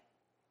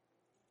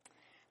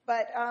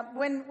But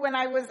when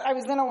I was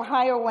in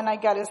Ohio when I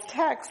got his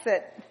text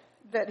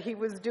that he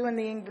was doing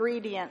the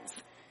ingredients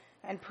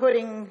and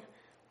putting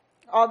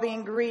all the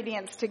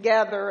ingredients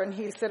together, and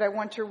he said, I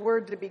want your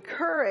word to be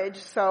courage.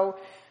 So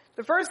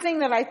the first thing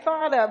that I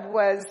thought of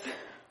was,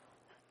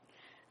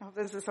 oh,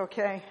 this is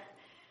okay.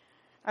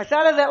 I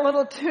thought of that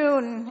little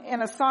tune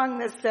in a song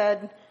that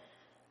said,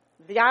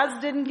 the odds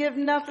didn't give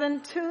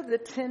nothing to the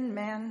Tin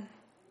Man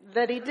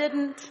that he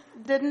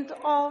didn't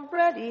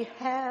already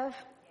have.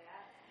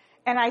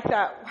 And I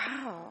thought,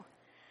 wow.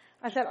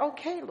 I thought,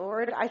 okay,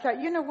 Lord. I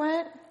thought, you know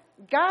what?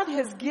 God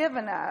has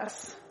given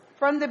us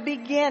from the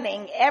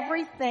beginning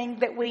everything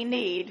that we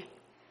need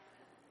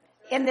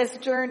in this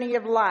journey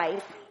of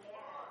life.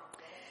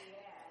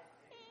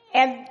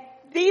 And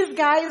these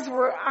guys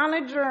were on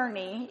a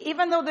journey.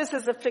 Even though this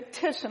is a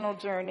fictional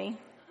journey,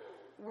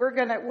 we're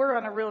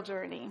on a real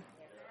journey.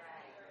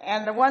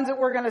 And the ones that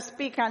we're going to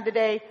speak on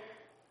today,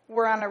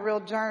 we're on a real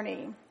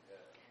journey.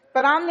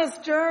 But on this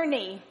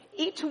journey,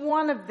 each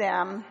one of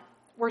them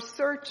were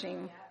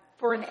searching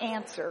for an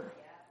answer.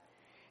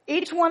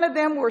 Each one of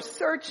them were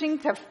searching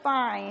to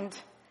find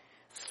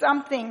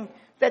something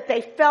that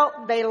they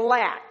felt they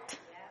lacked.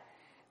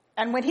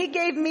 And when he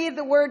gave me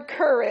the word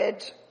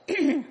courage,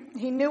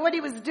 he knew what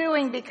he was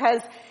doing,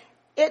 because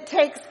it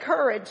takes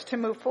courage to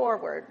move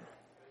forward.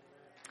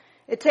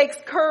 It takes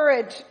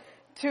courage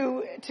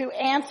to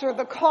answer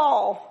the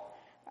call.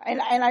 And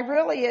I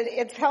really,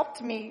 it's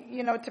helped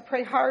me, to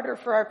pray harder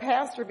for our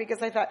pastor,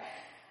 because I thought,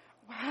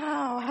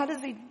 wow, how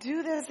does he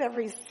do this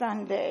every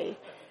Sunday?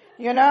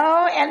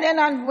 And then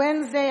on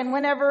Wednesday and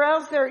whenever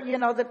else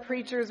the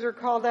preachers are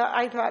called out,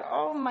 I thought,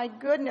 oh my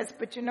goodness,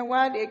 but you know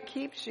what? It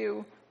keeps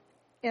you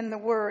in the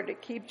Word.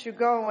 It keeps you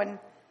going.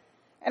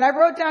 And I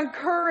wrote down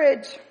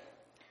courage.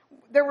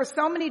 There were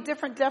so many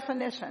different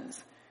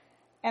definitions.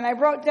 And I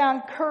wrote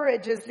down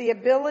courage is the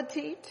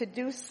ability to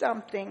do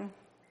something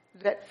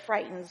that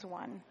frightens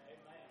one.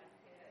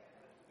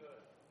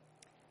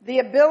 The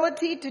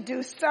ability to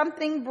do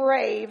something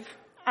brave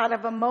out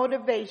of a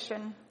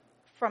motivation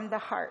from the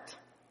heart.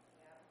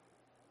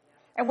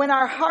 And when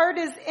our heart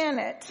is in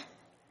it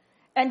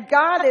and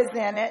God is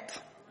in it,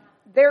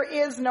 there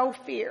is no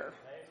fear.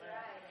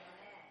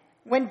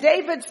 When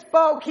David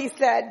spoke, he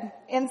said,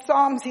 in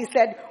Psalms, he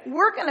said,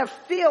 we're going to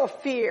feel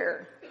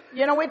fear.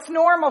 It's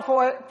normal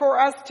for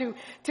us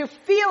to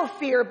feel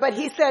fear, but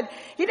he said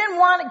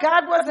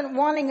God wasn't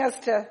wanting us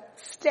to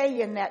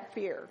stay in that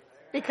fear,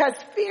 because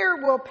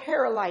fear will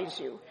paralyze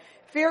you.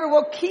 Fear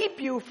will keep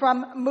you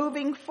from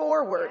moving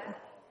forward.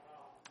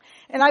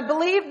 And I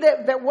believe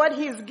that what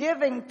he's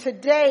giving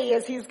today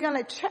is he's going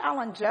to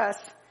challenge us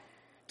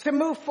to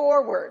move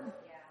forward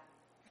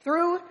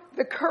through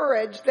the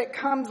courage that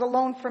comes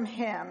alone from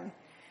him.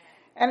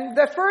 And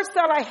the first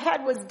thought I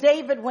had was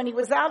David, when he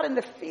was out in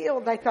the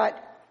field. I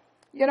thought,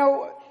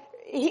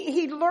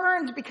 he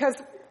learned, because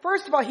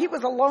first of all, he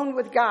was alone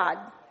with God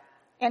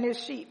and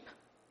his sheep.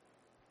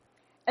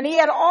 And he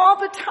had all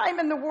the time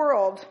in the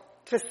world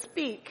to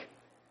speak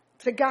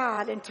to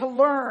God and to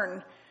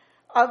learn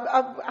of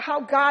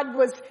how God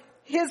was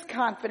his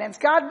confidence.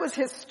 God was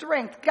his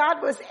strength.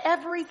 God was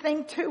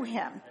everything to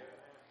him.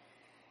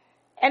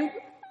 And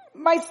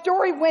my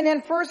story went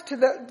in first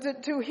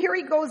to here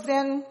he goes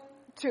in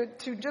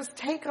to just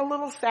take a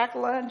little sack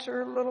lunch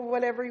or a little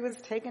whatever he was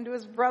taking to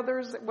his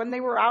brothers when they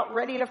were out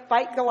ready to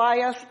fight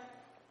Goliath.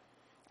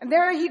 And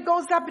there he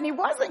goes up, and he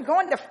wasn't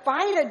going to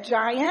fight a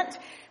giant.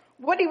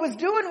 What he was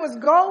doing was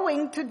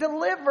going to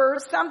deliver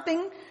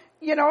something,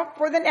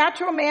 for the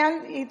natural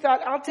man. He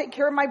thought, I'll take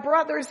care of my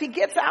brothers. He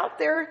gets out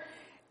there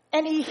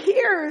and he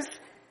hears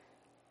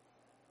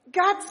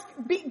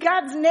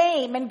God's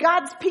name and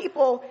God's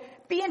people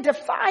being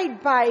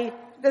defied by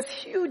this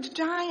huge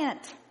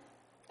giant.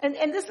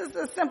 And this is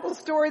a simple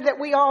story that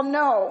we all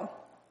know.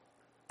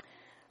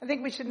 I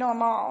think we should know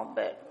them all,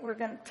 but we're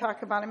going to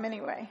talk about them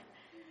anyway.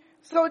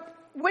 So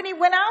when he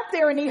went out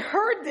there and he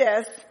heard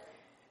this,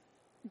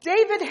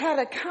 David had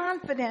a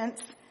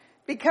confidence,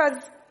 because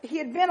he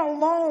had been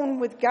alone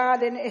with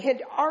God and it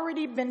had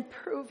already been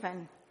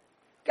proven.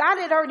 God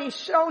had already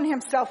shown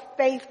himself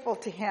faithful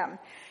to him.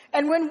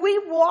 And when we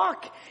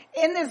walk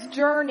in this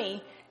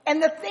journey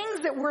and the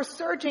things that we're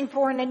searching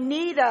for and in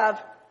need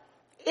of,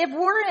 if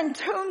we're in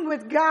tune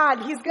with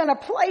God, he's going to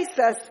place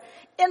us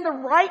in the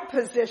right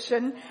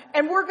position,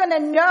 and we're going to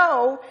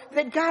know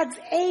that God's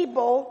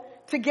able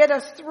to get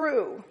us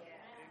through.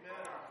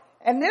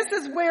 And this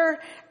is where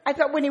I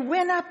thought, when he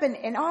went up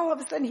and all of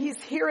a sudden he's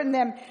hearing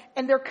them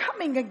and they're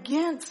coming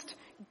against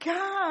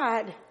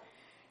God,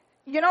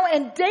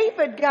 and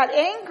David got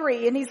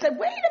angry and he said,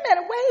 wait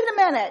a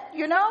minute,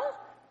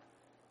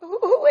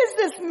 who is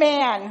this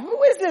man?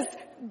 Who is this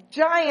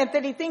giant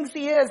that he thinks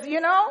he is,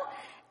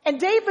 And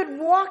David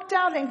walked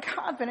out in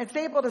confidence,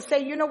 able to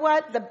say, you know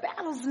what? The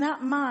battle's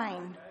not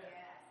mine.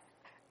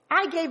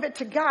 I gave it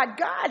to God.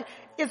 God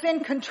is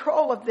in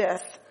control of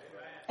this.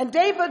 And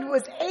David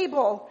was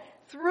able,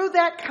 through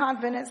that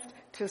confidence,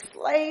 to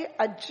slay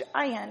a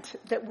giant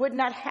that would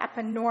not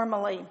happen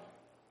normally.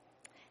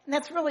 And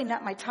that's really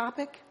not my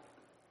topic.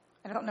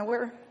 I don't know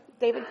where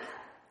David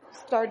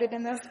started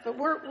in this, but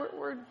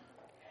we're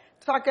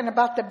talking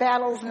about the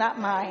battle's not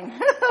mine.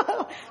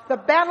 The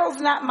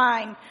battle's not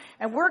mine.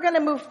 And we're going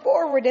to move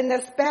forward in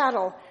this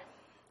battle.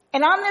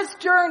 And on this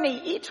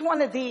journey, each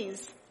one of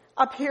these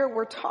up here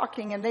were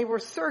talking and they were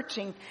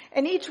searching,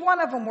 and each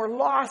one of them were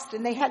lost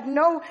and they had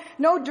no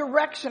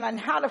direction on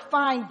how to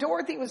find.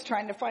 Dorothy was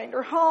trying to find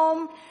her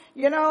home.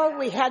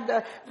 We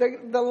had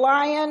the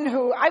lion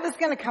who I was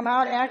going to come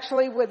out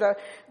actually with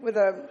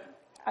the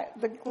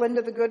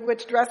Glinda the Good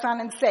Witch dress on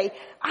and say,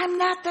 I'm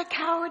not the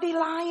cowardly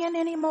lion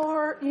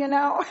anymore,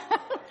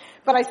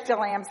 but I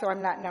still am, so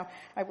I'm not, no,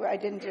 I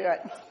didn't do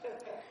it.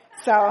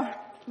 So,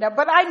 no,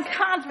 but I'm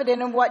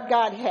confident in what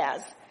God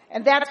has.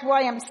 And that's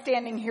why I'm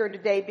standing here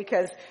today,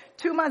 because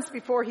 2 months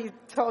before he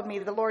told me,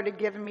 the Lord had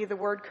given me the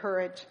word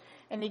courage.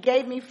 And he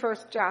gave me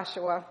first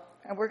Joshua.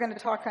 And we're going to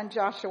talk on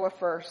Joshua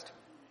first.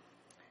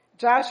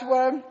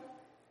 Joshua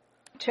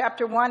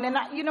chapter 1. And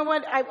you know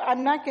what?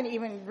 I'm not going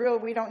to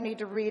we don't need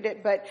to read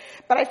it. But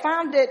I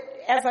found it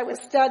as I was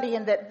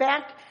studying that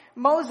back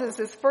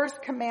Moses'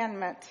 first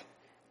commandment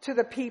to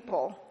the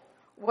people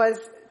was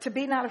to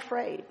be not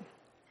afraid.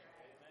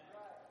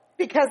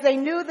 Because they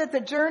knew that the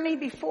journey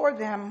before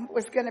them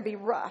was going to be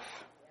rough.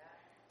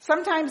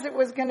 Sometimes it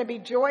was going to be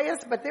joyous,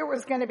 but there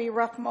was going to be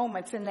rough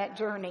moments in that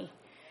journey.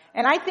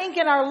 And I think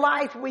in our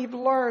life we've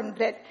learned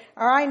that,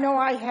 or I know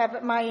I have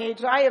at my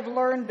age, I have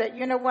learned that,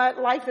 you know what,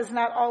 life is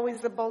not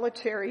always the bowl of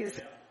cherries.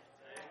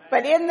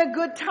 But in the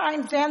good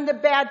times and the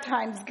bad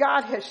times,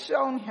 God has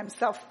shown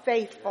himself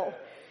faithful.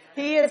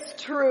 He is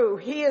true.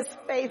 He is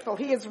faithful.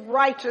 He is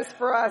righteous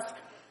for us.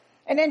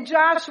 And in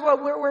Joshua,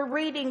 where we're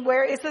reading,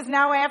 where it says,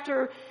 now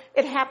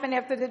it happened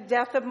after the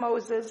death of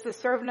Moses, the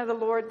servant of the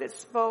Lord, that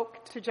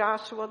spoke to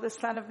Joshua, the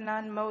son of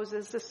Nun,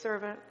 Moses, the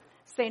servant,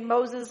 saying,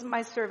 Moses,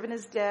 my servant,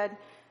 is dead.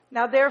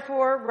 Now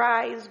therefore,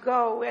 rise,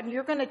 go, and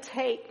you're going to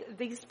take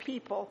these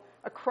people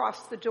across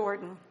the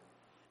Jordan.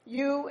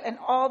 You and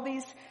all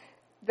these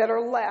that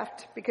are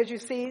left, because you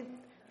see,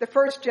 the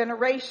first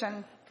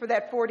generation for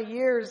that 40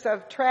 years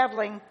of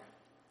traveling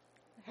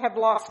have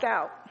lost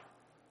out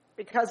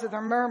because of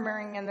their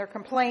murmuring and their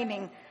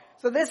complaining.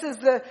 So this is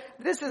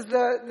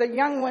the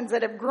young ones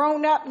that have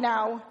grown up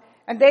now,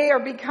 and they're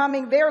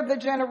the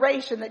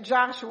generation that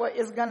Joshua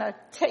is going to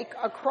take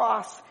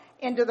across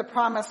into the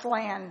promised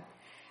land.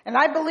 And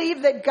I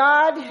believe that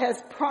God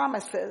has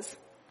promises.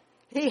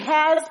 He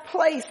has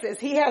places,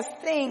 he has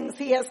things,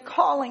 he has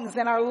callings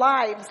in our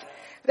lives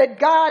that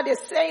God is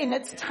saying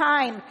it's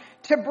time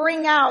to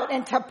bring out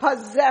and to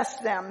possess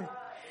them.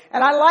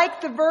 And I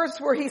like the verse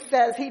where he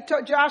says,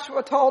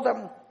 Joshua told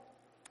him,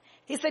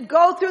 he said,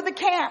 go through the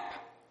camp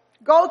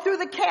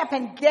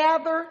and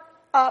gather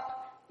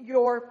up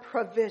your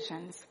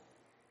provisions.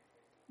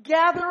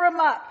 Gather them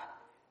up,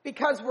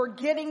 because we're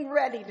getting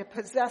ready to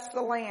possess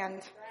the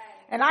land.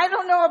 And I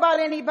don't know about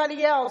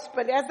anybody else,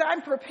 but as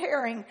I'm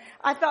preparing,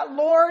 I thought,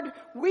 Lord,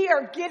 we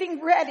are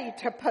getting ready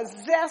to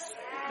possess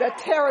the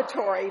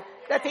territory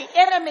that the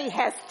enemy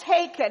has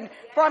taken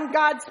from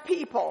God's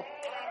people.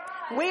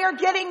 We are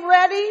getting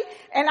ready,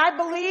 and I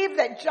believe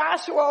that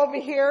Joshua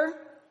over here,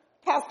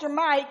 Pastor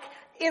Mike,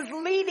 is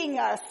leading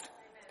us.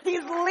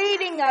 He's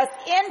leading us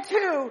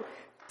into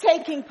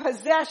taking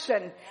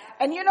possession.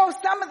 And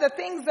some of the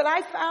things that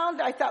I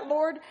found, I thought,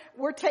 Lord,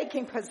 we're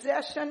taking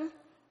possession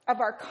of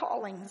our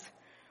callings.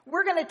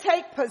 We're going to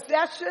take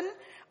possession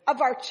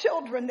of our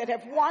children that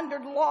have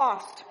wandered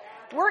lost.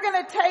 We're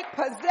going to take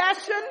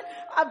possession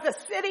of the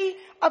city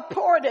of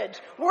Portage.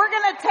 We're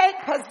going to take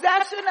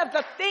possession of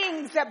the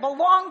things that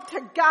belong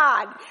to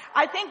God.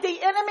 I think the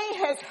enemy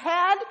has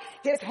had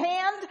his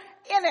hand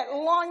in it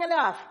long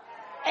enough.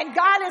 And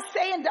God is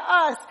saying to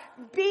us,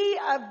 be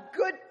of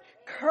good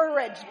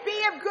courage.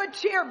 Be of good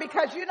cheer,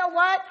 because you know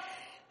what?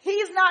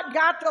 He's not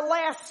got the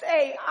last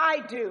say.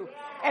 I do.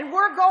 And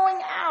we're going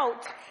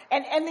out.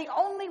 And the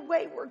only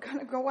way we're going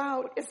to go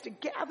out is to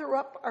gather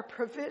up our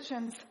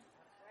provisions.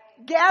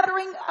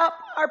 Gathering up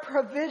our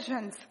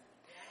provisions.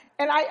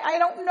 And I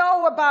don't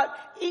know about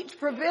each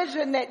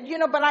provision that,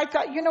 but I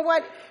thought, you know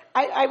what?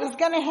 I was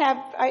going to have,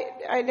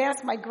 I'd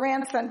asked my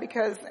grandson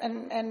because,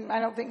 and I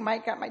don't think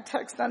Mike got my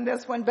text on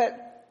this one,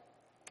 but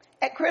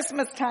at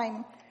Christmas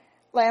time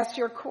last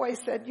year, Coy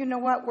said, you know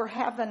what? We're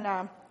having,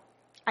 I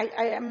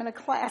am in a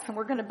class and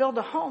we're going to build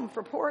a home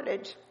for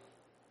Portage.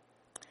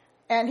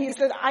 And he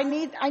said, I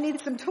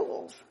need some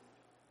tools.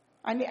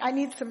 I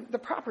need the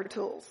proper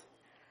tools.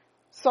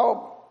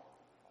 So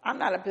I'm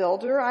not a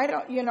builder. I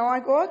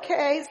go,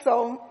 okay.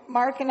 So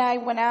Mark and I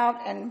went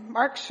out, and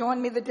Mark's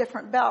showing me the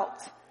different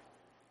belts.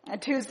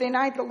 And Tuesday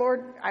night,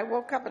 I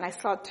woke up and I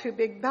saw 2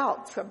 big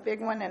belts, a big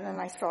one, and then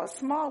I saw a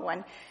small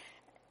one.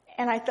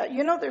 And I thought,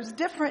 there's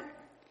different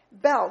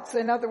belts.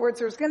 In other words,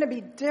 there's going to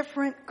be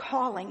different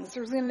callings.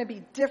 There's going to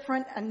be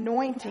different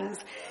anointings.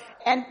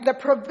 And the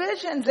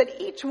provisions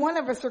that each one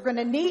of us are going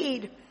to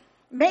need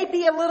may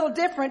be a little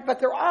different, but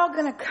they're all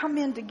going to come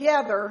in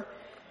together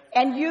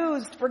and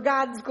used for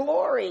God's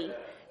glory.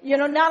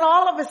 Not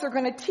all of us are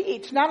going to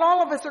teach. Not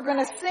all of us are going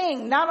to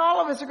sing. Not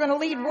all of us are going to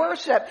lead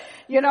worship,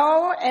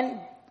 and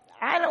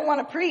I don't want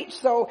to preach,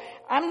 so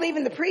I'm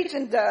leaving the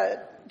preaching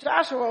to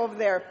Joshua over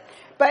there.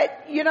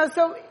 But,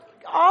 so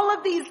all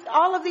of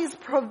these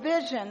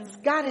provisions,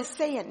 God is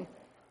saying,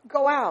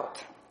 go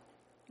out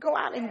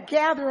and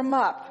gather them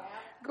up.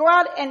 Go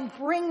out and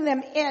bring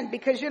them in,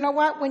 because you know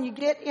what? When you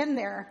get in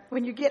there,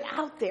 when you get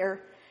out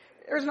there,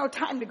 there's no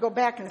time to go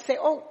back and say,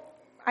 oh,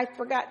 I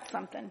forgot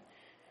something.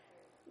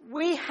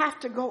 We have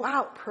to go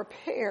out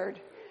prepared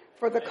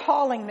for the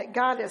calling that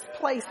God is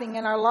placing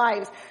in our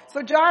lives.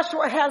 So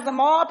Joshua has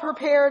them all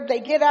prepared. They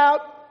get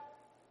out.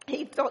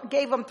 He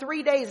gave them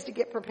 3 days to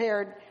get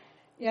prepared.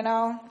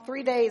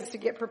 3 days to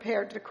get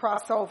prepared to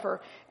cross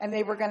over. And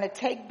they were going to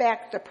take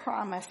back the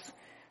promise.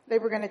 They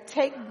were going to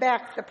take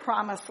back the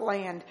promised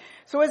land.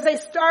 So as they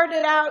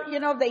started out,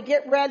 they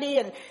get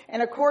ready.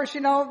 And of course,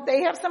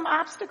 they have some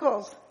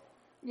obstacles.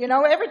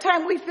 Every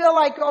time we feel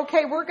like,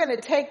 okay, we're going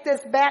to take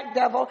this back,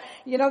 devil,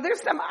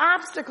 there's some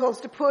obstacles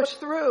to push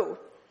through.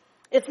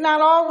 It's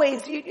not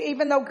always,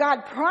 even though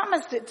God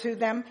promised it to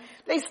them,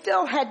 they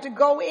still had to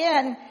go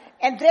in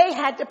and they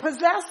had to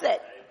possess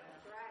it.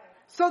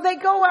 So they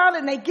go out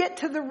and they get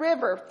to the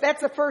river.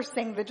 That's the first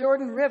thing. The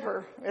Jordan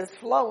River is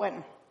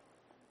flowing.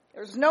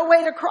 There's no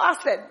way to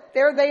cross it.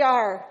 There they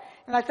are.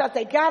 And I thought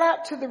they got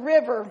out to the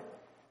river,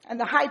 and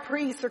the high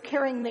priests are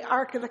carrying the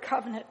Ark of the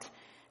Covenant.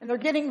 And they're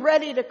getting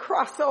ready to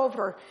cross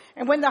over.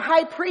 And when the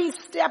high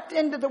priest stepped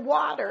into the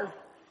water,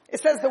 it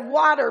says the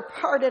water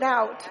parted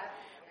out.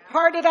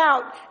 Parted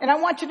out. And I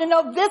want you to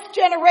know, this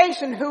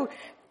generation who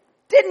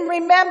didn't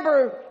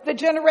remember the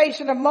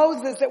generation of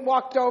Moses that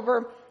walked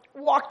over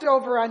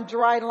on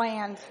dry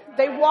land.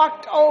 They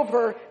walked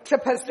over to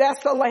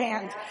possess a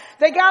land.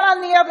 They got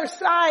on the other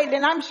side,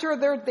 and I'm sure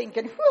they're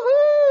thinking,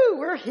 woohoo,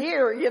 we're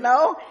here,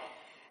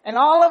 And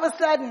all of a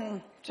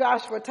sudden,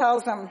 Joshua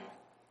tells them,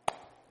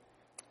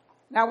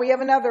 now we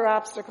have another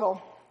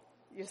obstacle.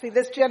 You see,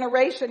 this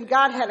generation,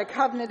 God had a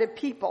covenant of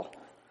people.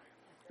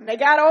 And they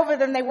got over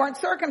them, they weren't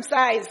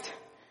circumcised.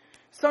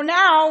 So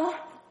now,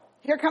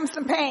 here comes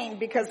some pain,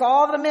 because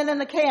all the men in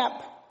the camp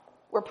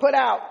were put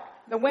out.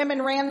 The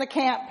women ran the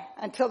camp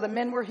until the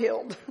men were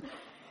healed.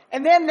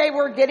 And then they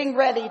were getting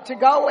ready to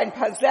go and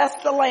possess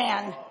the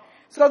land.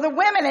 So the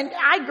women, and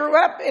I grew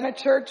up in a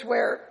church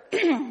where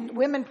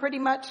women pretty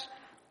much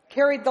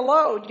carried the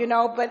load,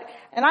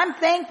 and I'm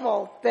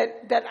thankful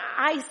that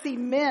I see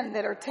men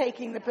that are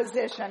taking the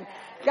position.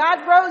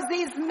 God rose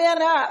these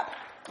men up,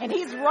 and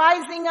He's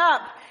rising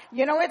up.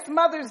 It's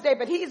Mother's Day,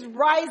 but He's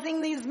rising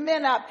these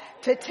men up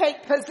to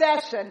take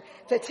possession,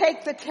 to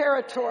take the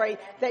territory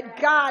that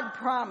God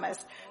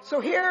promised. So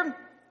here,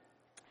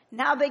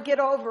 now they get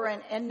over,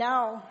 and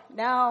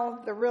now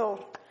the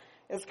real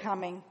is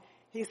coming.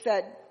 He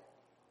said,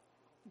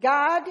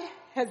 God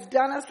has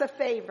done us a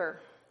favor.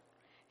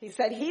 He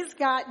said He's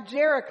got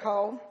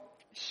Jericho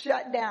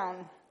shut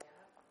down.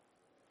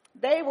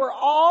 They were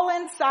all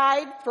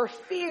inside for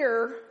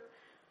fear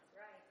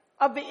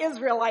of the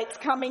Israelites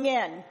coming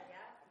in.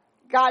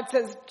 God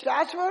says,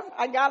 Joshua,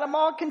 I got them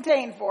all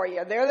contained for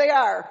you. There they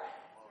are.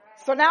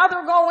 So now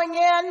they're going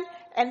in,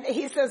 and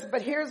He says,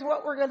 but here's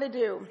what we're going to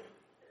do.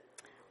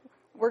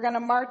 We're going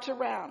to march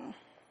around.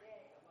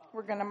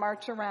 We're going to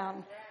march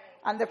around.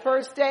 On the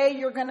first day,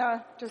 you're going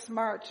to just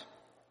march.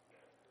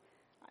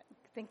 I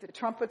think the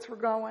trumpets were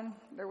going.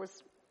 There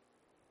was,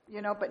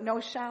 but no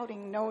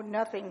shouting, no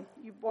nothing.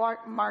 You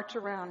march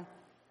around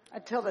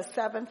until the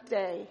seventh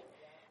day.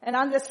 And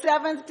on the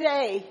seventh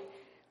day,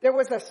 there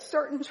was a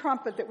certain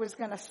trumpet that was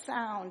going to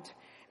sound.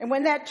 And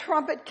when that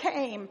trumpet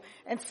came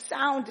and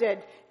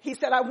sounded, He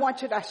said, I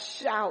want you to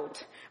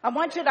shout. I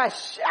want you to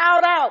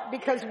shout out,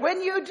 because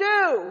when you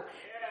do,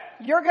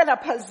 you're going to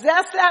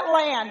possess that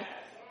land.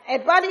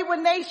 And buddy,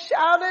 when they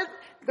shouted,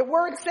 the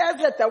word says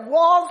that the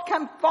walls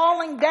come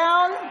falling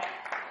down.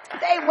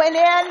 They went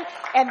in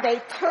and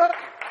they took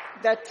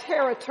the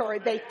territory.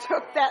 They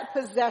took that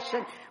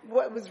possession,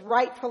 what was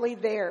rightfully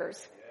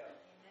theirs.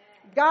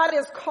 God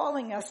is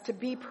calling us to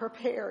be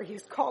prepared.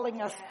 He's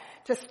calling us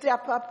to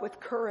step up with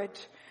courage,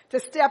 to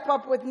step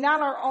up with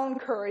not our own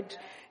courage.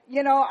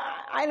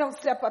 I don't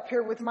step up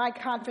here with my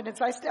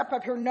confidence. I step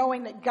up here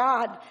knowing that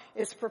God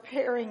is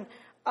preparing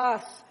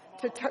us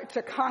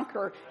to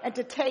conquer and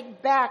to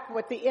take back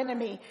what the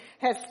enemy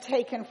has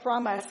taken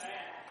from us.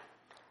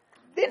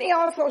 Then He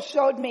also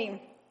showed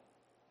me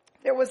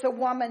there was a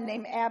woman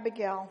named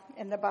Abigail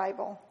in the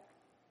Bible.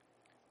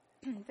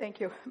 Thank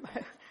you.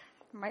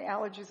 My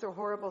allergies are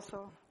horrible,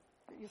 so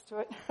get used to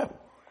it.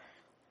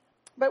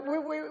 But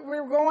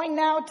we're going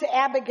now to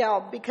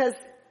Abigail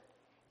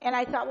and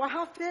I thought, well,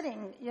 how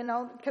fitting,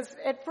 because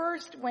at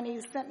first when He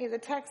sent me the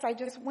text, I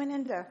just went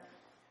into,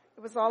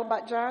 it was all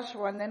about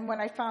Joshua. And then when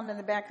I found in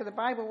the back of the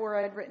Bible where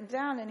I had written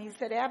down, and He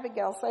said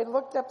Abigail, so I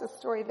looked up the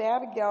story of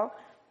Abigail,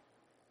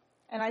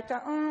 and I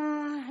thought,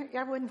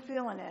 I wasn't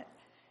feeling it.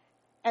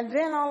 And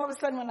then all of a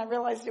sudden when I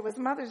realized it was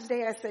Mother's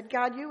Day, I said,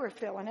 God, you were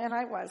feeling it.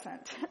 I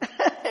wasn't.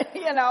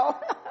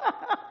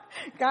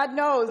 God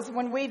knows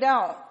when we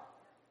don't.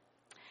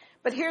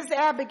 But here's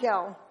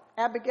Abigail.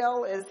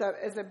 Abigail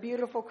is a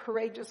beautiful,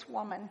 courageous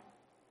woman.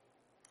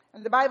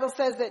 And the Bible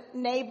says that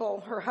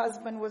Nabal, her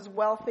husband, was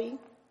wealthy.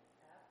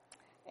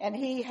 And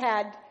he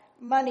had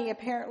money,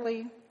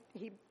 apparently.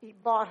 He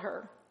bought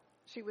her.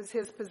 She was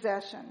his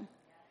possession.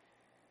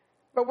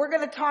 But we're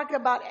going to talk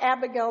about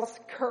Abigail's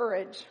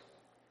courage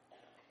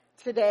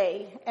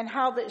today and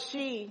how that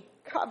she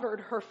covered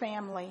her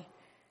family.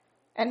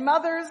 And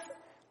mothers,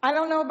 I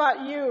don't know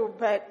about you,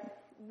 but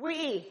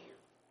we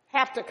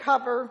have to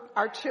cover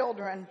our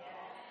children.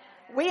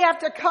 We have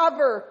to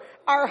cover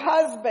our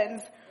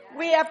husbands.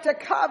 We have to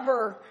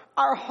cover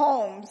our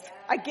homes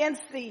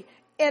against the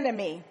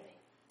enemy.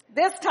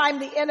 This time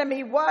the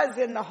enemy was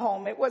in the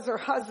home. It was her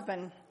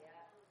husband.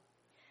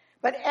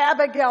 But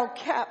Abigail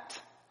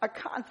kept a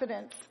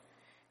confidence.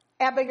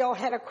 Abigail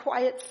had a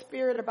quiet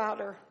spirit about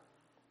her.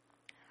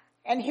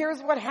 And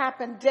here's what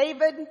happened.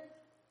 David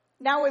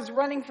now is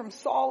running from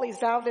Saul.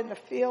 He's out in the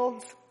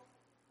fields.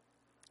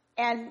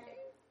 And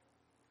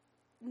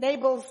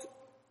Nabal's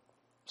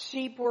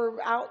sheep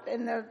were out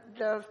in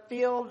the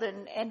field.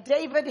 And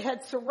David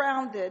had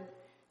surrounded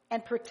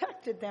and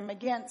protected them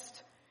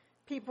against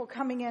people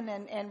coming in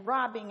and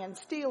robbing and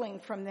stealing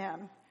from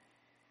them.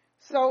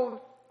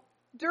 So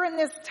during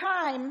this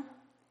time,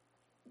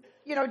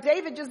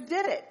 David just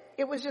did it.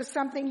 It was just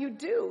something you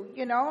do,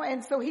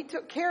 and so he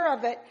took care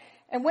of it.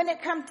 And when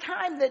it come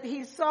time that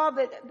he saw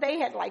that they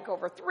had like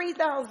over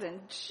 3,000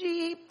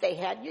 sheep,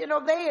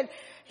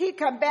 he'd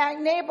come back.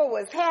 Nabal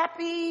was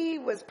happy,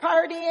 was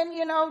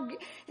partying,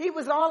 he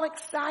was all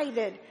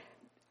excited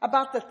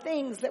about the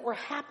things that were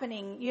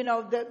happening,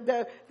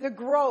 the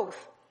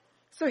growth.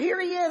 So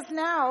here he is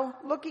now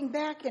looking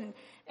back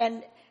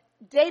and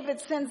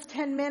David sends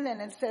 10 men in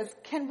and says,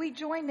 can we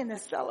join in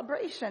this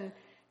celebration?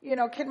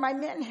 Can my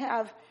men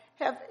have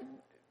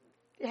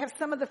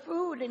some of the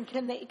food, and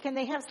can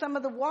they have some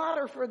of the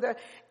water for the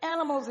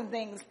animals and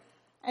things?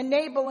 And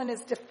Nabal in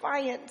his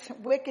defiant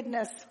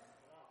wickedness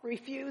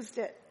refused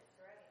it.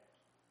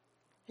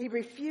 He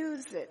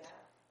refused it.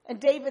 And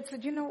David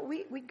said,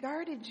 we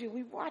guarded you.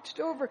 We watched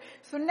over.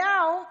 So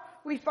now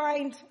we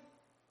find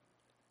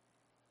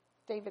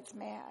David's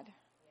mad.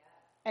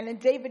 And then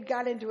David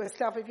got into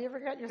himself. Have you ever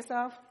got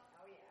yourself?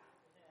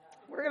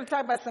 We're going to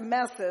talk about some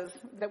messes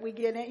that we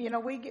get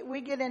in.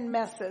 We get in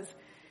messes.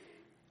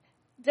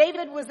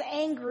 David was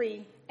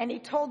angry, and he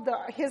told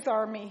his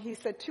army, he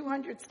said,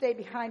 200 stay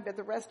behind, but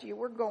the rest of you,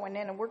 we're going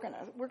in, and we're going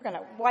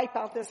to wipe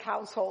out this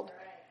household.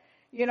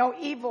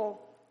 Evil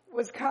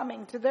was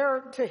coming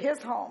to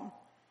his home.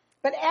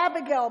 But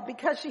Abigail,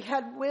 because she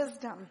had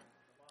wisdom,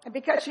 and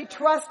because she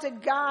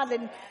trusted God,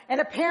 and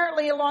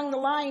apparently along the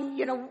line,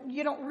 you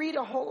don't read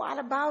a whole lot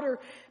about her,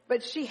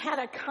 but she had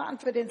a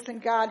confidence in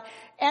God,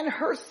 and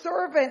her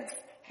servants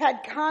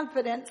had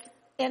confidence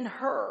in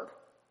her.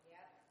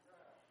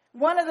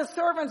 One of the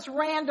servants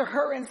ran to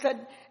her and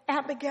said,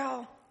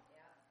 Abigail,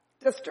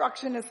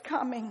 destruction is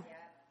coming.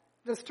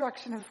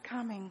 Destruction is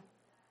coming.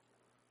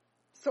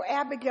 So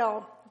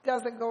Abigail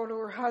doesn't go to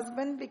her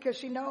husband because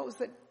she knows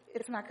that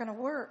it's not going to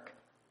work.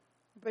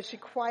 But she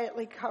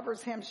quietly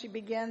covers him. She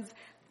begins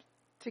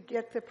to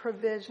get the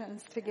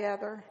provisions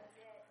together.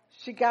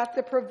 She got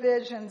the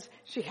provisions.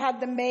 She had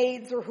the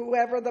maids or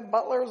whoever, the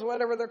butlers,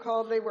 whatever they're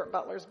called. They weren't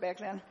butlers back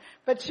then.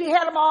 But she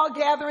had them all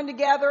gathering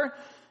together,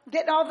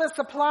 getting all the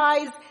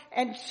supplies,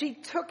 and she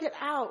took it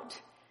out.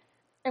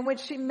 And when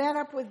she met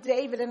up with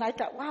David, and I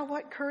thought, wow,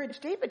 what courage.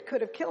 David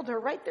could have killed her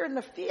right there in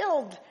the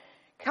field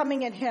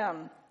coming at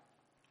him.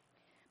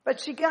 But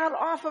she got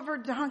off of her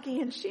donkey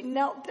and she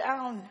knelt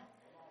down.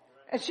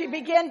 And she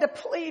began to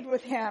plead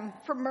with him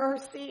for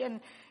mercy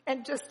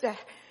and just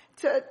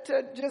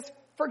to just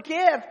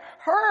forgive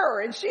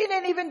her. And she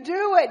didn't even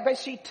do it, but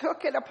she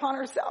took it upon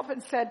herself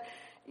and said,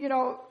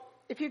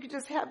 if you could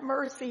just have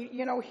mercy,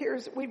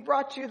 we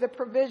brought you the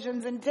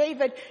provisions. And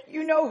David,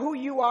 you know who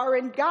you are.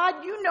 And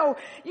God, you know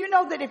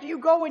that if you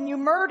go and you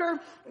murder,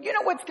 you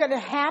know what's going to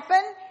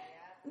happen.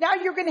 Now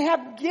you're going to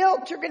have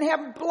guilt. You're going to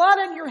have blood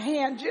on your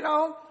hands,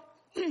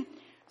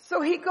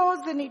 So he goes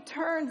and he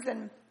turns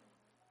and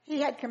he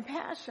had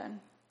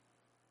compassion.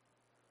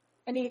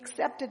 And he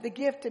accepted the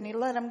gift and he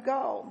let him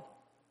go.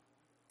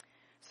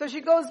 So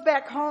she goes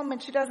back home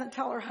and she doesn't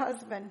tell her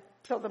husband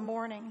till the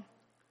morning.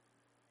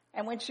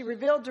 And when she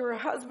revealed to her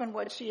husband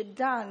what she had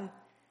done,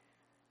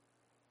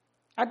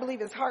 I believe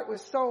his heart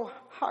was so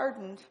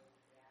hardened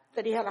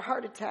that he had a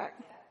heart attack.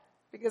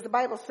 Because the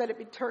Bible said it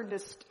be turned to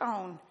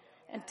stone.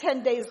 And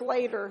 10 days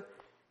later,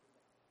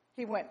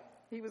 he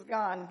was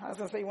gone. I was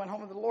going to say he went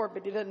home with the Lord,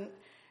 but he didn't.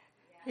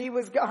 He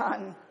was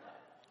gone.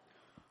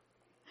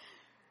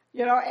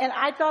 And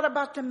I thought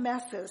about the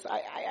messes.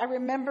 I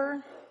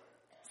remember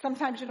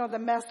sometimes, the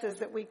messes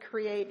that we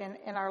create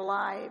in our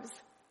lives.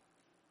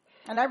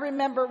 And I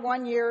remember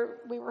one year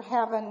we were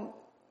having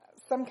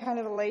some kind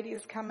of the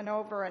ladies coming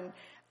over, and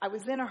I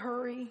was in a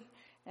hurry.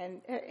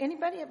 And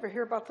anybody ever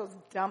hear about those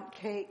dump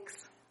cakes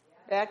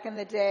back in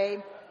the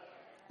day?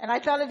 And I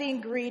thought of the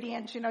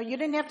ingredients, you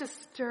didn't have to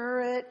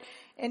stir it.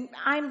 And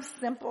I'm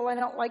simple. I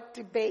don't like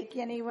to bake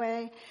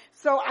anyway.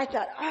 So I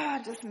thought,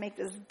 just make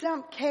this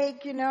dump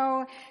cake,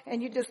 and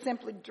you just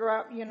simply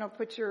drop,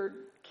 put your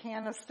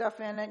can of stuff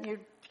in it and you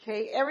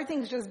Okay,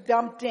 everything's just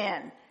dumped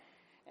in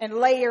and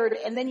layered,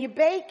 and then you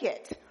bake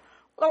it.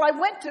 Well, I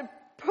went to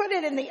put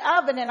it in the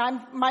oven,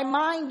 and my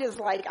mind is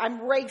like,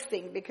 I'm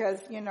racing because,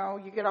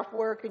 you get off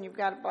work and you've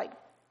got like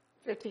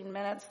 15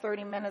 minutes,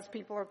 30 minutes,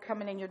 people are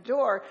coming in your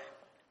door.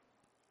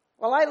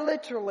 Well, I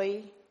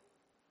literally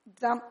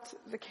dumped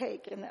the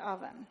cake in the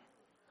oven.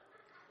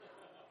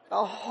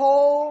 The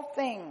whole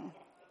thing.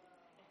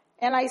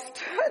 And I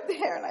stood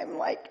there and I'm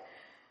like,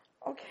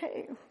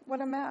 okay,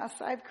 what a mess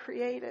I've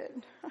created.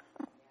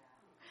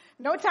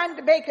 No time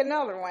to bake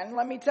another one,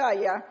 let me tell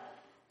you.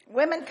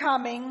 Women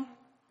coming.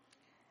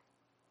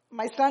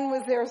 My son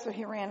was there, so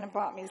he ran and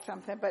bought me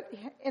something. But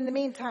in the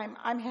meantime,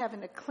 I'm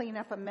having to clean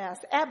up a mess.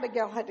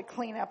 Abigail had to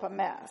clean up a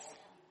mess.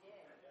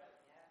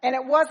 And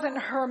it wasn't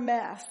her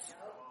mess.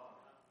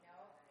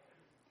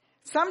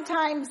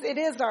 Sometimes it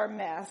is our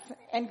mess,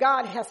 and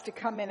God has to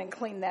come in and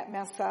clean that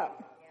mess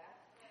up.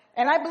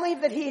 And I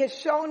believe that He has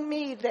shown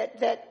me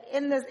that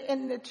in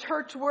the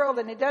church world,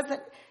 and it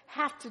doesn't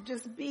have to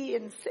just be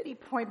in City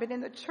Point, but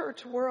in the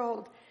church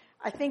world,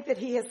 I think that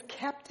He has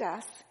kept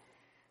us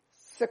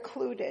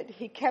secluded.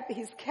 He's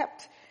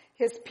kept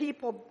His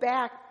people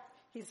back.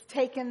 He's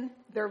taken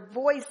their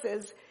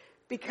voices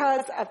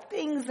because of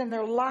things in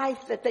their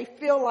life that they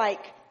feel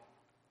like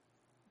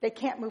they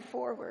can't move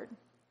forward.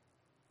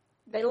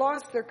 They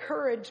lost their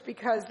courage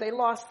because they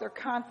lost their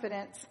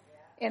confidence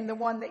in the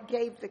one that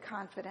gave the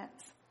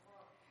confidence.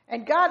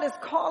 And God is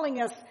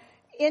calling us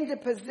into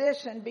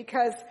position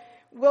because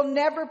we'll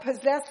never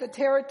possess the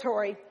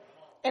territory.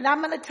 And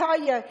I'm going to tell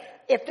you,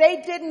 if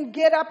they didn't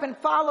get up and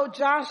follow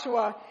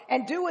Joshua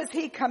and do as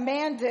he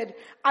commanded,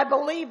 I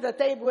believe that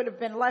they would have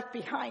been left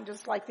behind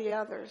just like the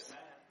others.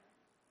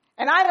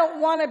 And I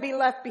don't want to be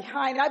left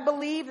behind. I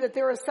believe that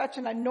there is such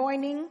an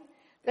anointing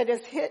that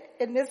is hit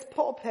in this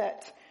pulpit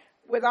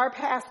with our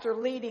pastor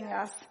leading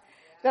us,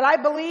 that I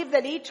believe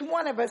that each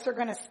one of us are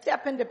going to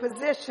step into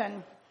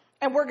position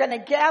and we're going to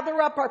gather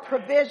up our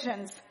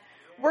provisions.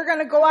 We're going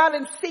to go out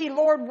and see,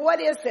 Lord, what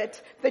is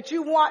it that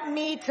you want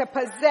me to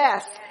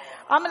possess?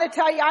 I'm going to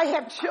tell you, I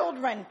have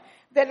children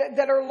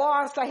that are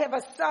lost. I have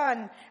a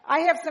son. I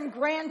have some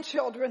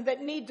grandchildren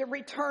that need to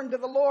return to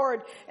the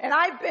Lord. And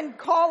I've been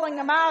calling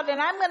them out, and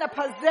I'm going to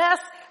possess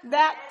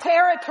that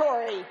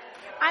territory.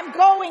 I'm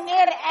going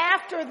in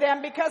after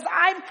them because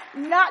I'm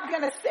not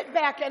going to sit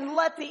back and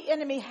let the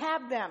enemy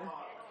have them.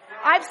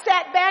 I've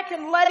sat back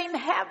and let him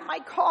have my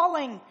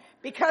calling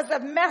because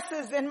of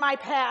messes in my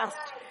past,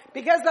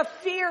 because of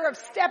fear of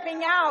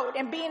stepping out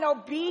and being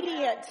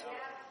obedient.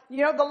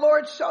 The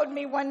Lord showed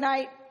me one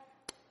night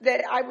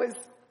that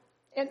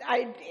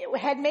I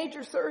had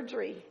major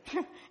surgery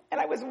and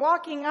I was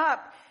walking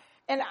up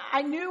and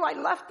I knew I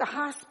left the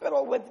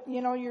hospital with,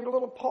 your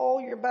little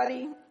pole, your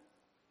buddy,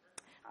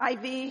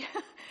 IV.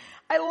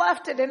 I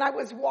left it and I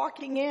was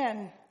walking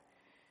in.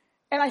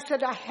 And I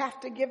said, I have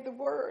to give the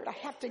word. I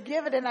have to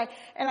give it. And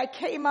I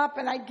came up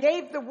and I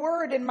gave the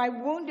word and my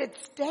wounded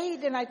stayed.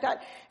 And I thought,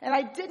 and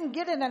I didn't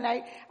get it. And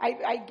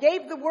I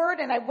gave the word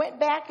and I went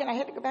back and I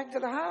had to go back to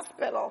the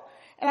hospital.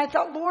 And I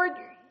thought, Lord,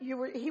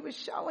 He was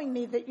showing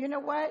me that, you know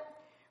what?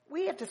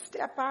 We have to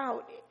step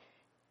out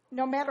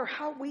no matter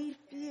how we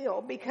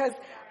feel, because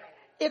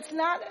it's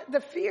not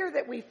the fear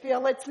that we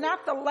feel. It's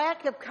not the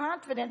lack of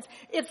confidence.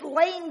 It's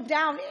laying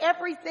down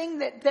everything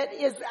that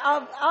is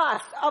of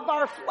us, of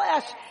our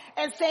flesh,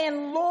 and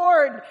saying,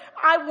 Lord,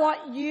 I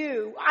want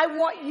you. I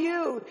want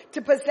you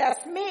to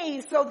possess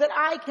me so that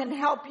I can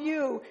help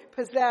you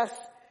possess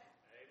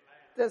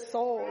the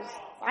souls.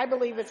 I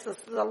believe it's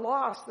the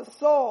lost, the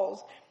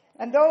souls.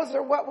 And those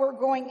are what we're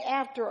going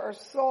after, our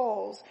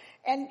souls.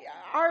 And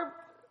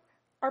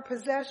our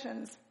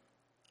possessions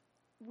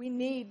we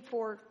need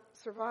for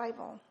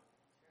survival.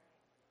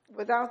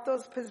 Without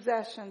those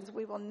possessions,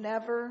 we will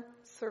never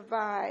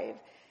survive.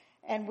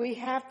 And we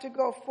have to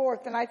go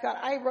forth. And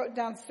I wrote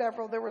down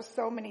several. There were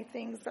so many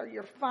things. There are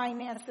your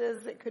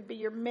finances. It could be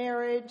your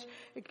marriage.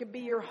 It could be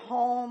your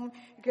home.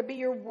 It could be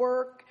your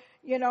work.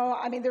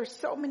 There's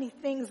so many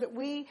things that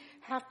we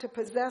have to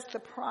possess the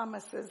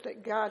promises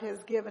that God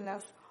has given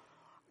us.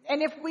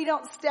 And if we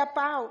don't step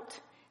out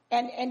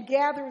and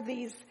gather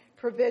these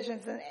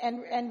provisions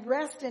and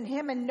rest in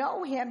Him and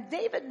know Him.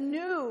 David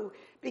knew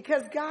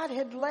because God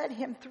had led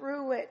him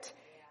through it.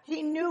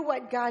 He knew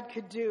what God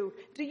could do.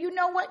 Do you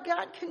know what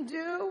God can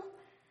do?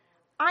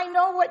 I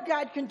know what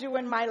God can do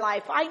in my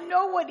life. I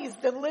know what He's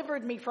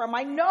delivered me from.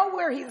 I know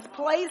where He's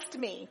placed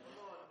me.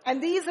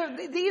 And these are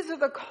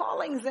the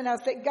callings in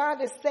us that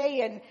God is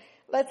saying,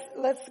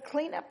 let's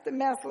clean up the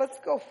mess. Let's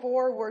go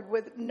forward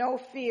with no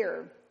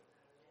fear.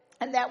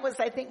 And that was,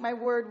 I think my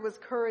word was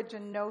courage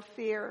and no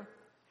fear.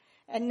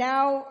 And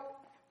now,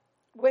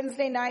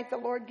 Wednesday night, the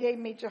Lord gave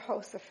me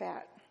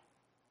Jehoshaphat.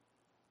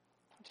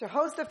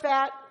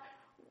 Jehoshaphat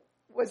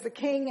was the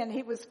king, and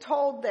he was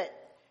told that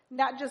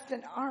not just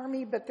an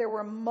army, but there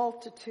were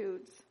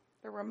multitudes.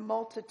 There were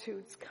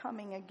multitudes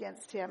coming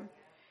against him.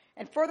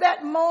 And for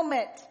that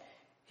moment,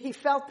 he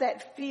felt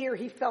that fear.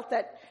 He felt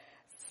that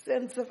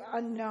sense of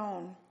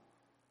unknown.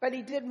 But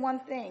he did one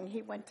thing.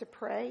 He went to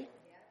pray,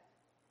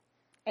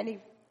 and he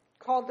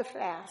called the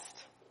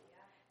fast.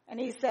 And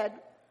he said,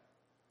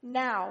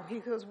 now, he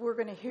goes, we're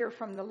going to hear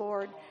from the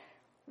Lord.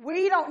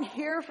 We don't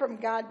hear from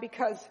God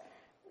because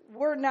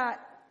we're not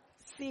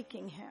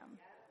seeking him.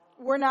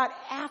 We're not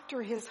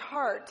after his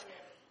heart.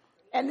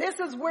 And this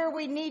is where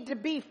we need to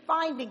be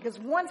finding, because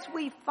once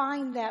we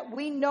find that,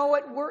 we know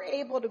it, we're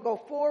able to go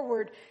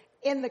forward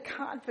in the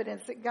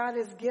confidence that God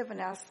has given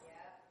us.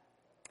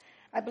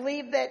 I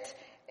believe that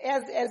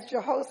as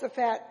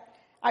Jehoshaphat,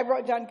 I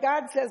wrote down,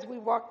 God says we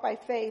walk by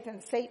faith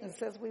and Satan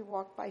says we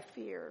walk by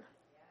fear.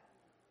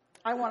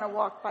 I want to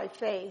walk by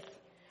faith.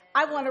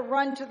 I want to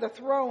run to the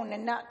throne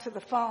and not to the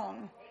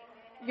phone.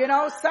 You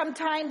know,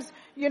 sometimes,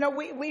 you know,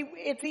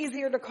 it's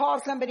easier to call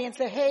somebody and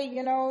say, hey,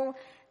 you know,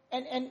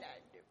 and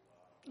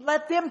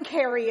let them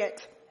carry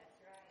it.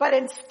 But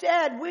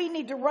instead, we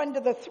need to run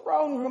to the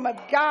throne room of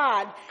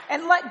God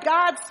and let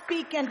God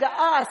speak into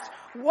us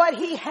what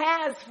he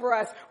has for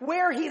us,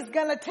 where he's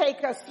going to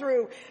take us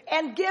through,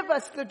 and give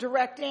us the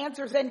direct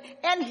answers. And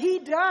he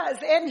does,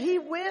 and he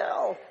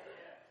will.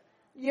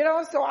 You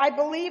know, so I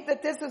believe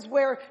that this is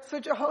where, so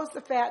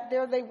Jehoshaphat,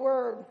 there they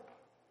were.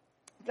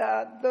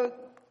 The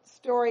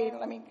story,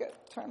 let me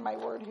turn my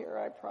word here.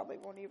 I probably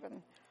won't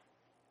even.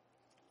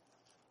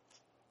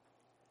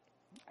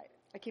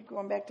 I keep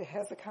going back to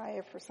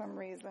Hezekiah for some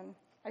reason.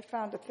 I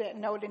found a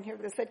note in here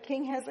that said,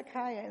 King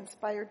Hezekiah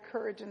inspired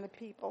courage in the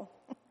people.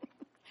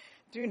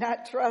 Do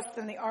not trust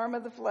in the arm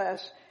of the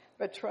flesh,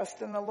 but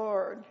trust in the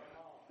Lord.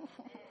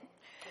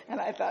 And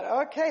I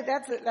thought, okay,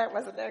 that's it. That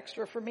was an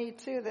extra for me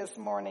too this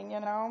morning, you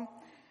know.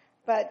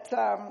 But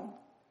I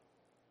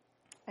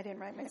didn't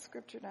write my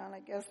scripture down.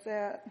 I guess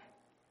that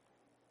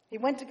he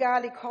went to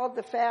God. He called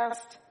the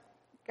fast.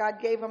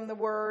 God gave him the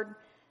word,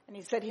 and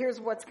he said, "Here's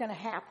what's going to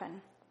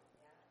happen.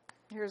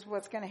 Here's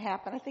what's going to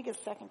happen." I think it's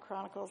 2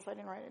 Chronicles. I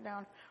didn't write it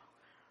down.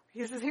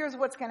 He says, "Here's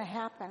what's going to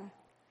happen."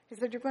 He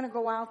said, "You're going to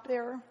go out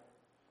there,"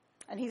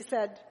 and he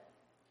said,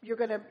 "You're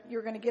going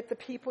to get the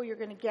people. You're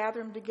going to gather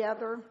them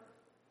together."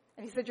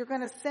 And he said, "You're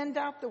going to send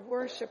out the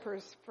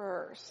worshipers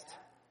first.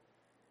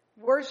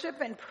 Worship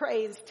and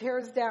praise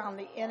tears down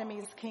the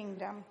enemy's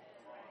kingdom."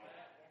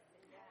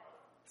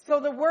 So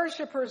the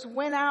worshipers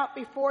went out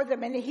before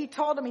them, and he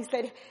told them, he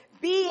said,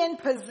 "Be in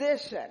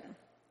position."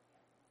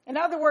 In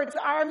other words,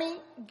 army,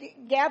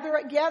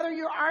 gather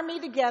your army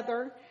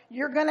together.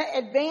 You're going to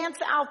advance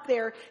out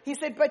there. He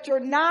said, "But you're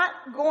not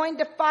going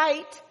to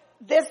fight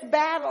this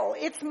battle.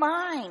 It's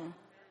mine."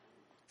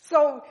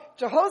 So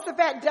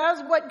Jehoshaphat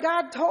does what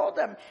God told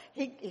him.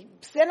 He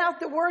sent out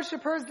the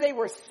worshipers. They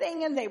were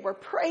singing. They were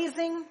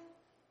praising.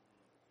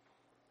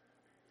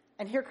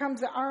 And here comes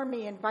the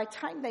army. And by the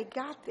time they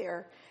got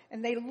there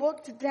and they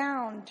looked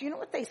down, do you know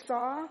what they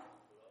saw?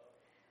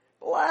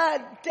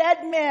 Blood,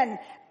 dead men.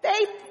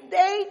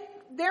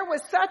 There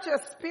was such a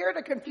spirit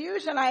of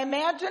confusion, I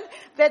imagine,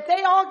 that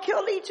they all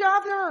killed each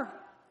other.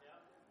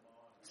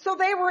 So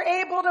they were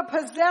able to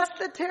possess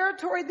the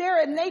territory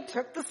there, and they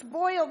took the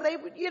spoil.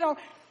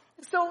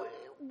 So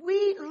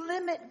we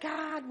limit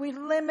God. We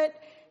limit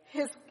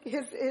His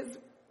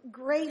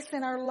grace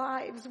in our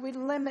lives. We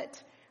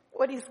limit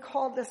what He's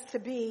called us to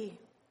be.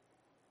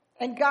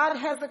 And God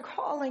has a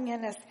calling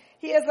in us.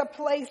 He has a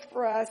place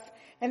for us.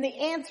 And the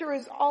answer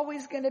is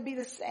always going to be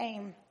the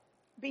same.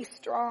 Be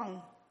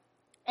strong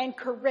and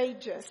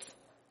courageous.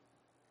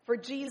 For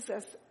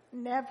Jesus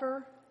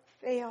never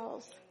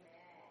fails.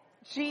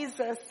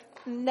 Jesus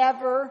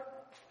never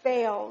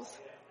fails.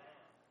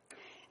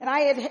 And I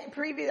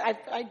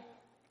had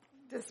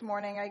this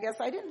morning, I guess,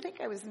 I didn't think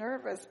I was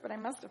nervous, but I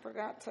must have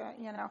forgot to,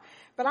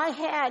 But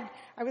I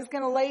was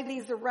going to lay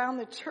these around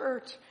the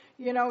church,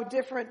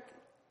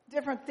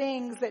 different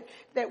things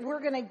that we're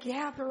going to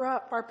gather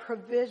up our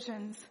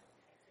provisions.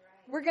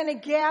 We're going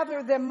to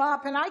gather them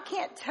up. And I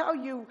can't tell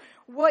you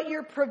what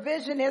your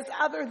provision is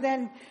other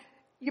than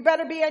you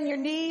better be on your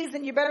knees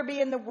and you better be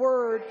in the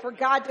Word for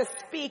God to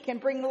speak and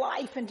bring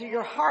life into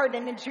your heart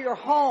and into your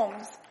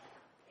homes.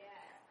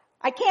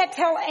 I can't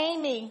tell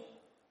Amy,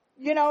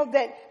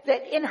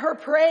 that in her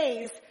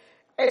praise,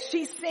 as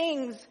she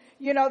sings,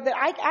 that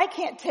I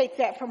can't take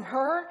that from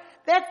her.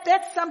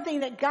 That's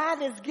something that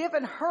God has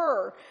given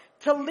her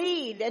to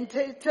lead and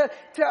to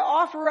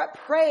offer up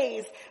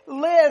praise.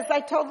 Liz,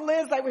 I told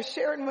Liz, I was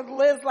sharing with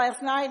Liz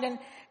last night, and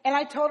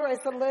I told her, I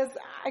said, Liz,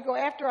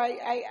 after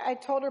I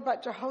told her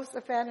about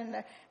Jehoshaphat,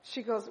 and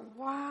she goes,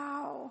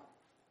 wow.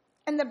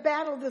 And the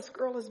battle this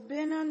girl has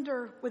been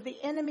under with the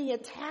enemy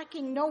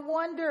attacking, no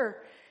wonder.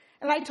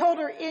 And I told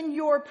her, in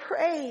your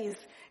praise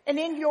and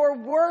in your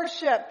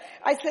worship,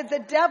 I said, the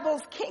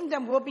devil's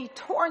kingdom will be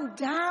torn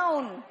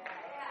down.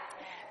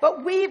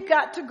 But we've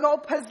got to go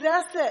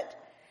possess it.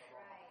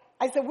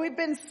 I said, we've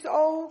been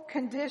so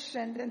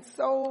conditioned and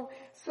so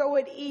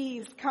at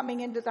ease coming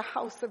into the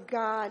house of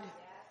God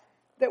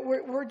that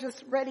we're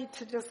just ready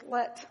to just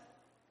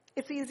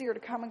it's easier to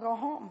come and go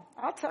home.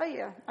 I'll tell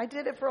you, I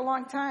did it for a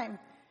long time.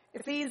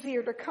 It's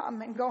easier to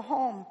come and go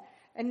home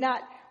and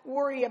not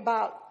worry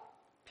about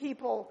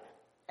people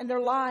and their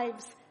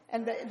lives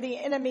and the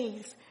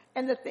enemies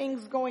and the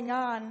things going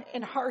on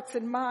in hearts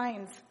and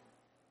minds.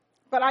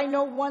 But I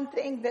know one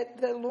thing that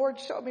the Lord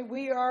showed me,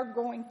 we are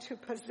going to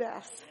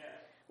possess.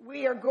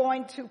 We are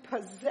going to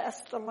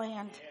possess the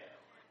land.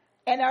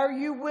 And are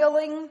you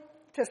willing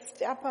to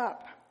step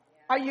up?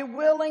 Are you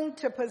willing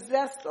to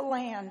possess the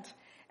land?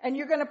 And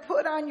you're going to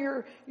put on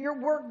your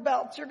work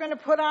belts. You're going to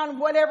put on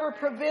whatever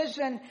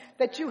provision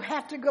that you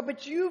have to go.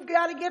 But you've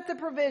got to get the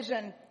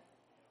provision.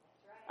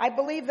 I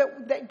believe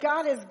that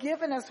God has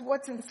given us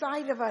what's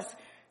inside of us.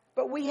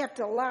 But we have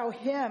to allow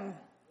Him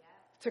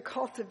to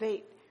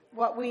cultivate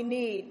what we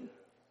need.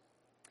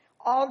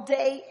 All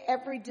day,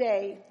 every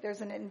day, there's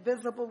an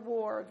invisible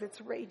war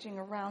that's raging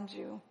around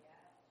you.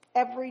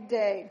 Every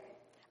day.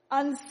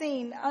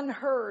 Unseen,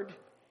 unheard.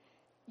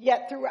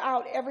 Yet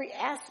throughout every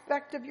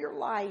aspect of your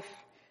life,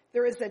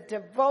 there is a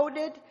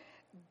devoted,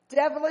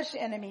 devilish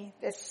enemy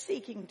that's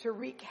seeking to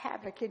wreak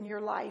havoc in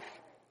your life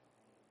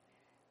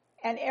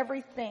and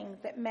everything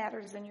that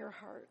matters in your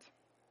heart,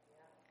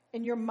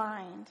 in your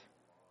mind,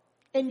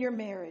 in your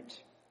marriage,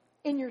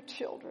 in your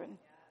children,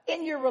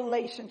 in your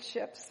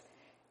relationships,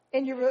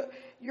 in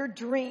your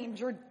dreams,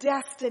 your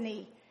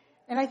destiny.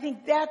 And I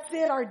think that's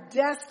it, our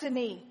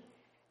destiny.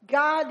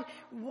 God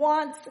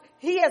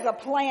He has a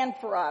plan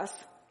for us,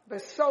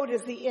 but so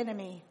does the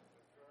enemy.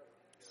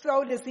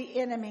 So does the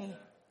enemy.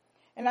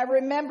 And I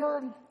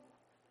remember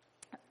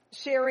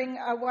sharing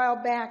a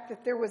while back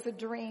that there was a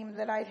dream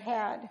that I'd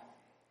had,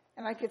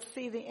 and I could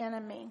see the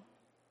enemy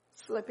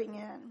slipping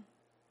in.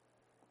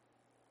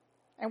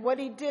 And what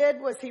he did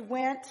was he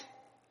went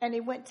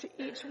to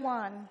each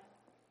one,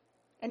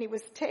 and he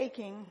was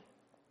taking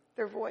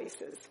their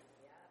voices.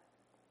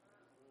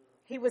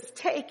 He was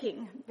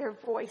taking their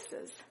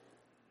voices.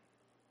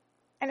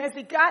 And as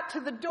he got to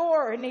the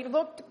door and he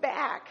looked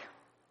back,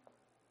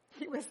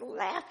 he was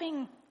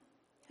laughing.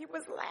 He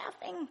was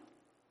laughing.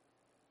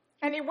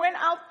 And he went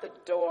out the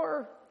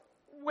door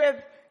with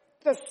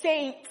the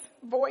saints'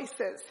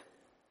 voices.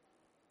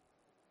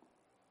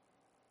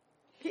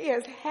 He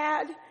has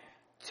had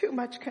too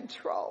much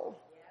control.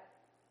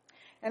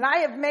 And I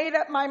have made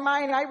up my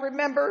mind. I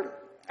remember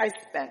I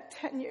spent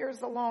 10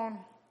 years alone.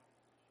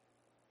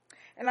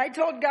 And I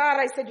told God,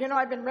 I said,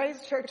 I've been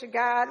raised Church of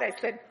God. I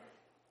said,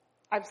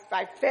 I've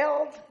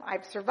failed.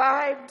 I've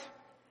survived.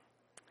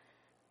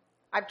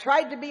 I've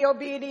tried to be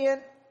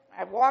obedient.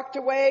 I've walked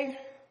away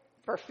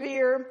for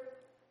fear.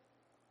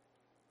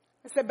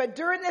 I said, but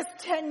during this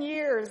 10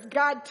 years,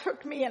 God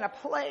took me in a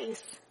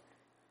place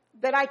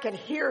that I could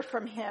hear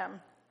from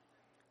Him,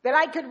 that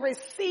I could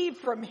receive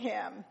from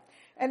Him,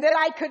 and that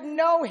I could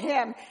know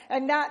Him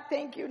and not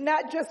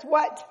just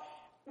what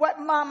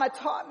Mama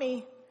taught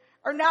me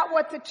or not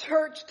what the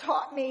church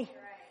taught me,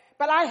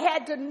 but I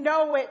had to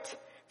know it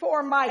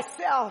for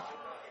myself.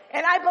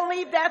 And I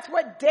believe that's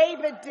what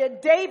David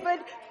did. David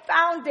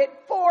found it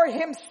for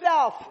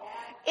himself.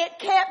 It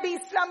can't be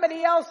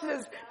somebody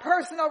else's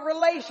personal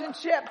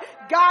relationship.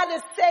 God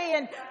is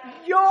saying,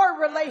 your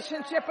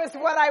relationship is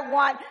what I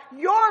want.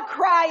 Your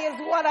cry is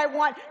what I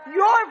want.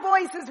 Your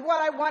voice is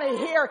what I want to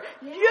hear.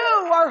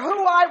 You are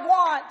who I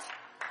want.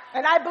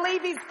 And I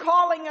believe He's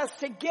calling us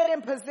to get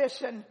in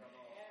position.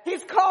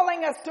 He's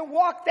calling us to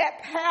walk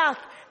that path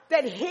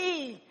that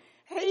He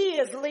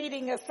is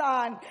leading us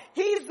on.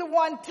 He's the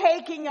one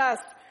taking us.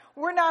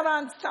 We're not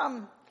on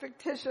some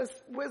fictitious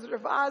Wizard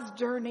of Oz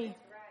journey.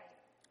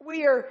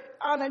 We are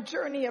on a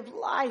journey of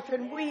life,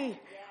 and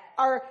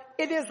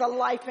it is a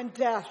life and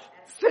death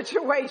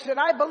situation.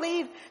 I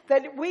believe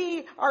that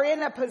we are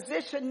in a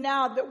position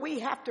now that we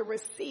have to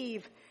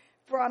receive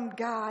from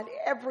God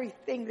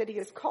everything that He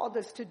has called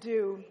us to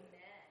do.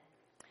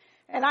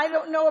 And I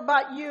don't know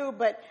about you,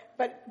 but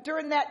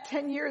during that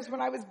 10 years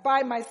when I was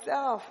by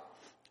myself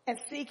and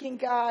seeking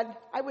God,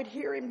 I would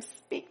hear Him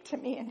speak to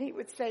me, and He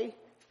would say,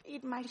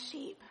 feed my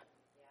sheep.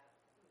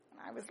 And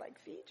I was like,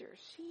 feed your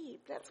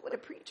sheep? That's what a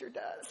preacher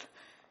does.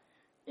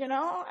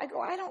 I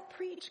go, I don't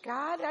preach,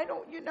 God. I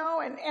don't,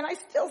 and I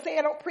still say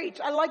I don't preach.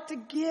 I like to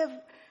give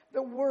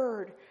the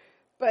word.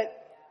 But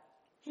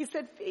He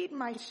said, feed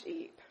my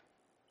sheep.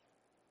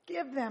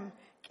 Give them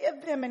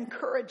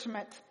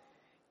encouragement.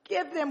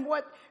 Give them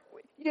what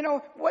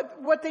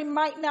they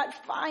might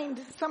not find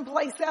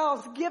someplace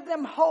else. Give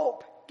them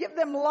hope. Give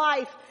them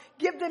life.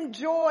 Give them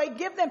joy.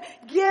 Give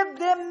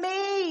them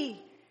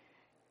me.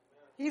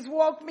 He's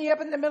woke me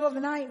up in the middle of the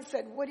night and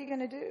said, what are you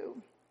going to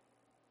do?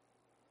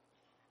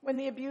 When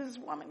the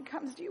abused woman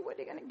comes to you, what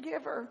are you going to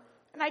give her?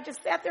 And I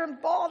just sat there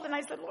and bawled, and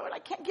I said, Lord, I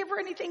can't give her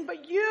anything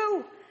but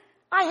you.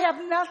 I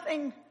have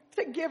nothing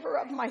to give her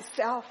of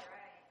myself.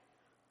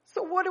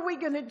 So what are we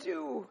going to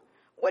do?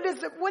 What is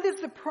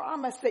the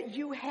promise that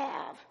you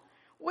have?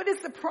 What is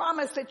the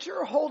promise that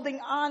you're holding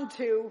on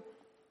to?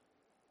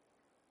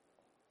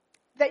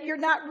 That you're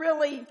not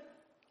really,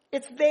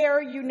 it's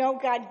there,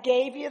 God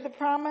gave you the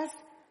promise,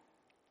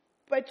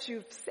 but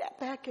you've sat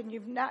back and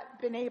you've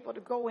not been able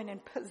to go in and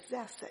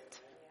possess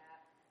it.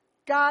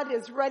 God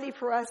is ready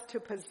for us to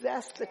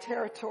possess the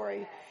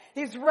territory.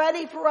 He's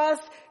ready for us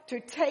to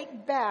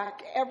take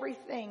back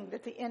everything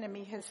that the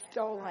enemy has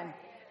stolen.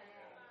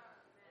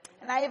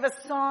 And I have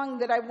a song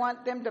that I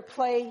want them to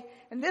play.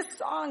 And this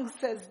song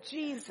says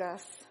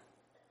Jesus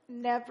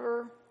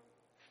never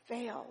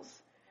fails.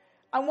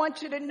 I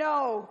want you to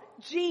know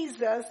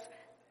Jesus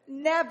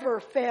never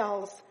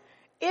fails.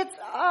 It's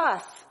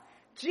us.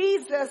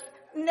 Jesus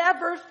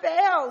never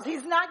fails.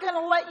 He's not going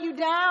to let you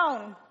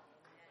down.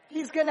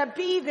 He's going to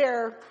be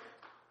there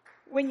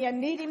when you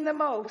need him the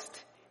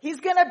most. He's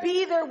going to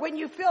be there when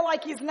you feel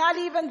like he's not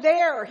even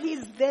there.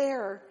 He's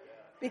there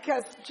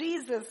because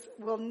Jesus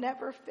will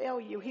never fail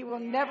you. He will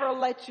never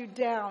let you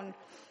down.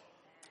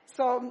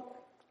 So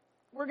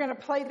we're going to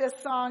play this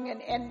song,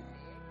 and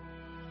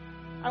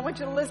I want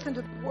you to listen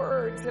to the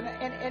words. And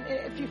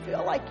if you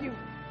feel like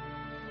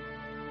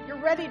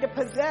you're ready to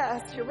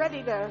possess, you're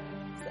ready to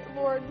say,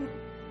 Lord,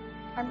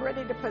 I'm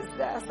ready to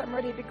possess. I'm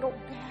ready to go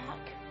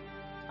back.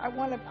 I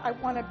want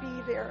to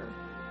be there.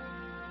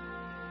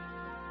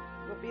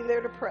 We'll be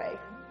there to pray.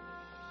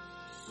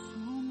 So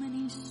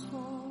many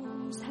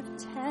souls have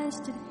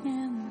tested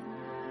him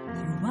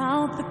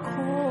throughout the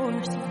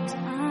course of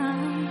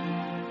time.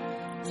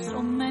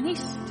 So many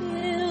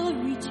still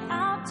reach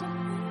out to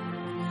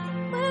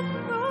him with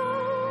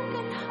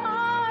broken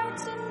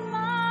hearts and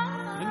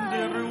minds. And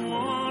every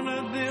one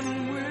of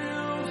them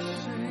will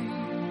say,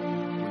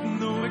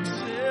 with no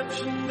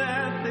exception,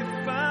 that they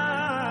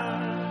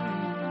find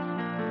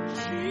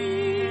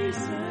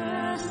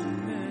Jesus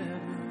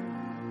never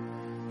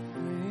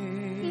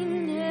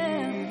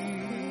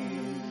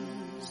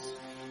fails.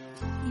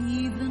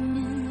 Even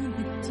in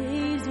the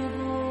days of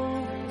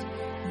old,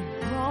 he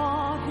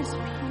brought his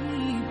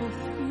people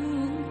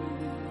through,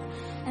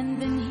 and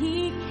then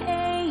he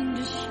came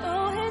to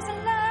show his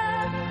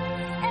love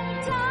and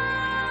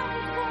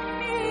died for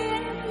me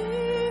and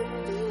you.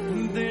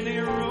 And then he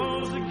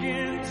rose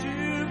again to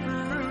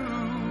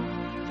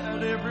prove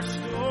that every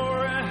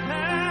story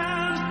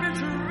has been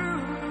true.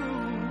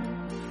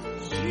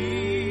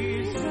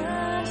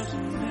 Jesus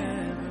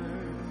never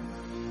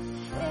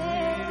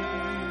fails.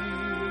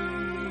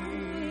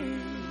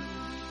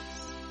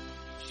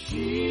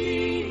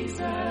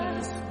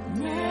 Jesus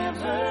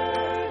never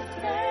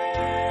fails.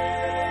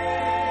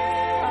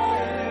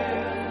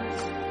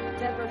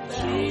 Never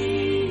fails.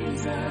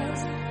 Jesus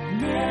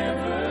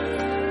never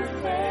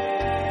fails.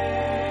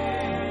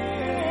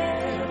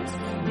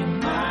 You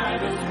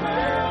might as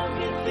well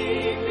get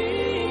thee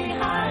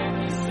behind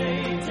me,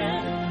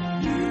 Satan.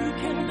 You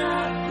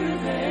cannot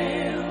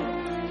prevail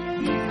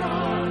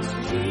because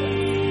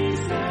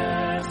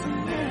Jesus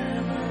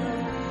never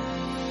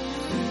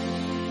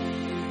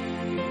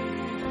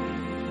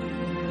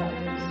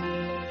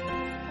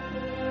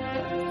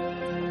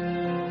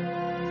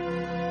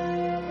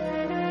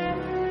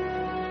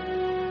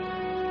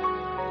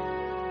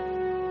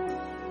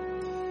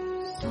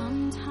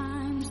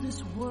Sometimes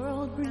this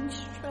world brings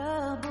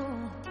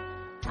trouble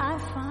I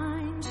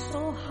find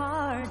so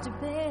hard to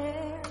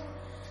bear.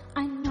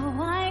 I know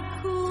I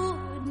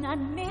could not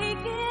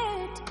make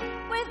it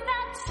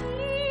without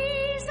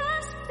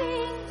Jesus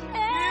being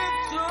there.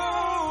 It's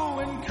so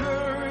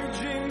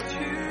encouraging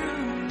to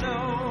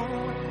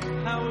know,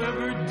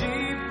 however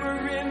deep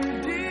we're in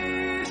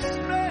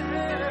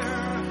despair,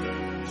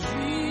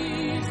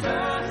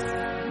 Jesus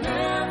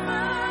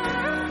never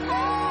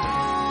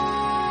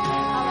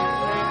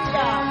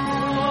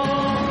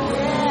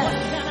What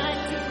can I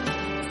do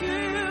to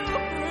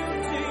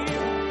prove to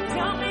you?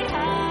 Tell me,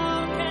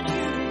 how can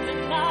you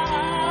deny?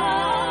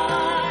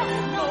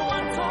 No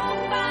one's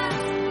hold back,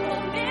 no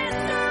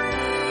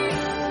mystery.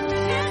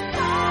 His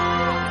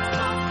thoughts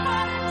come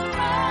hot to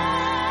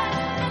ride.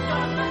 And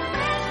on the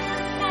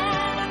restless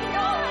hand of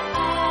your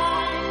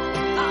life,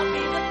 I'll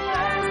be the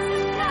first to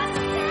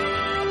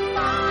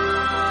testify.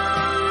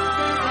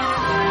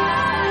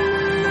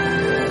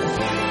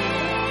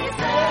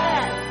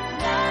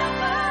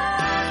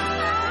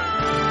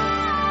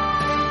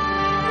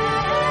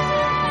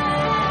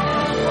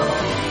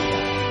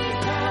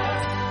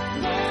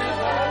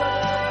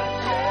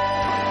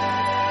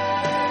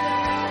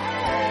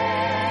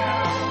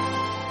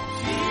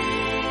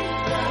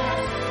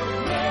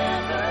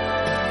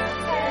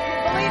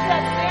 Believe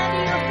that. Stand to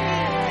your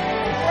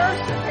feet.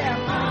 Worship him.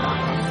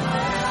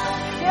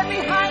 Get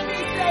behind me,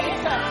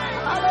 Satan.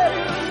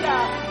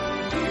 Hallelujah.